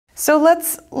So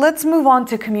let's move on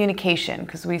to communication,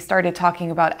 because we started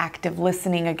talking about active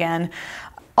listening again.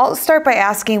 I'll start by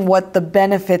asking what the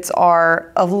benefits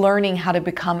are of learning how to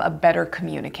become a better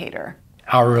communicator.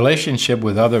 Our relationship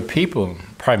with other people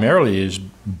primarily is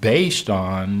based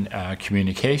on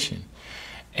communication.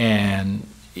 And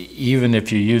even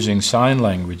if you're using sign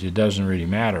language, it doesn't really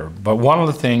matter. But one of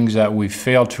the things that we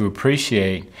fail to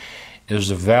appreciate is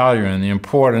the value and the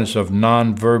importance of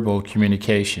nonverbal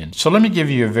communication. So let me give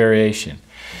you a variation.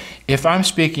 If I'm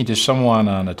speaking to someone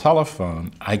on a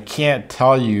telephone, I can't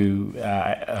tell you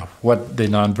what the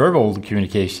nonverbal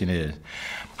communication is.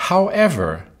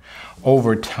 However,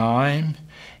 over time,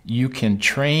 you can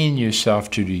train yourself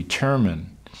to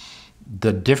determine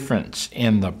the difference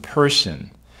in the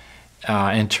person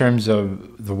in terms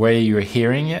of the way you're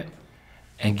hearing it,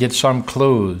 and get some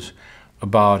clues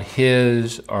about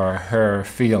his or her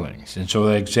feelings. And so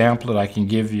the example that I can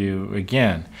give you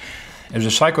again, as a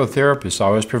psychotherapist, I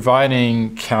was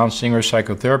providing counseling or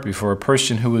psychotherapy for a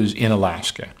person who was in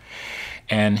Alaska,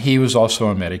 and he was also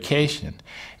on medication.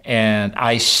 And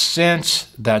I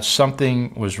sensed that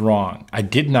something was wrong. I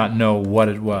did not know what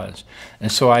it was.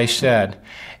 And so I said,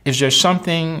 is there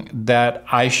something that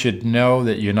I should know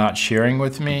that you're not sharing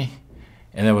with me?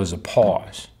 And there was a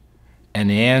pause. And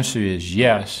the answer is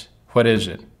yes. What is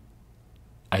it?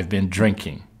 I've been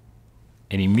drinking.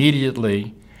 And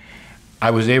immediately,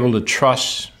 I was able to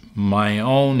trust my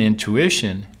own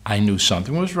intuition. I knew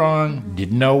something was wrong,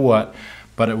 didn't know what,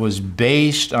 but it was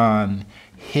based on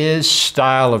his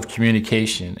style of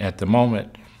communication at the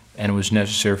moment, and it was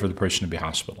necessary for the person to be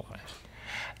hospitalized.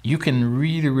 You can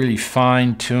really, really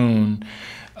fine-tune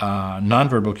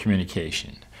nonverbal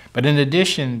communication. But in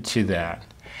addition to that,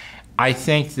 I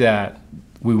think that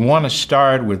we want to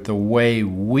start with the way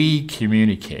we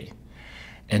communicate.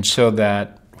 And so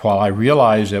that while I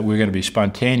realize that we're going to be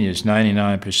spontaneous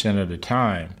 99% of the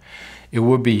time, it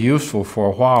would be useful for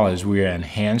a while as we are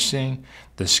enhancing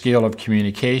the skill of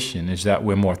communication is that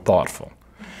we're more thoughtful.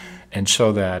 And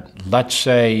so that, let's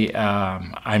say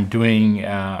I'm doing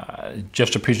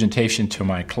just a presentation to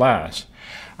my class,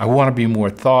 I want to be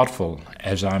more thoughtful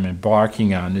as I'm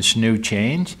embarking on this new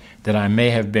change than I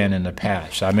may have been in the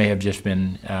past. I may have just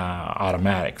been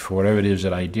automatic for whatever it is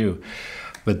that I do.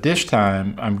 But this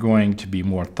time, I'm going to be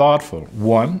more thoughtful,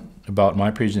 one, about my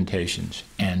presentations,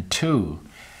 and two,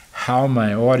 how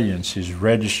my audience is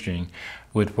registering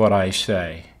with what I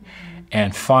say.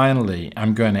 And finally,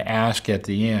 I'm going to ask at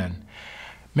the end,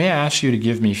 may I ask you to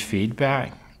give me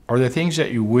feedback? Are there things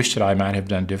that you wish that I might have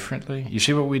done differently? You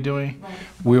see what we're doing? Right.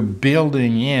 We're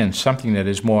building in something that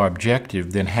is more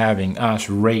objective than having us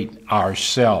rate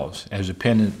ourselves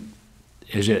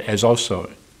as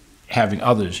also having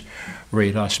others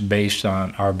rate us based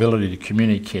on our ability to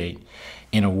communicate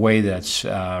in a way that's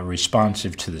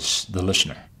responsive to the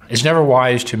listener. It's never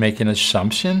wise to make an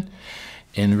assumption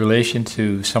in relation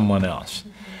to someone else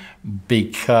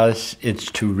because it's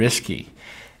too risky.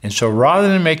 And so rather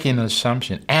than making an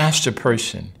assumption, ask the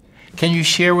person, can you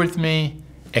share with me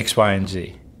X, Y, and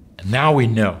Z? And now we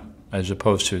know, as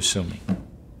opposed to assuming.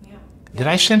 Yeah. Did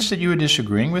I sense that you were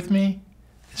disagreeing with me?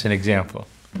 It's an example.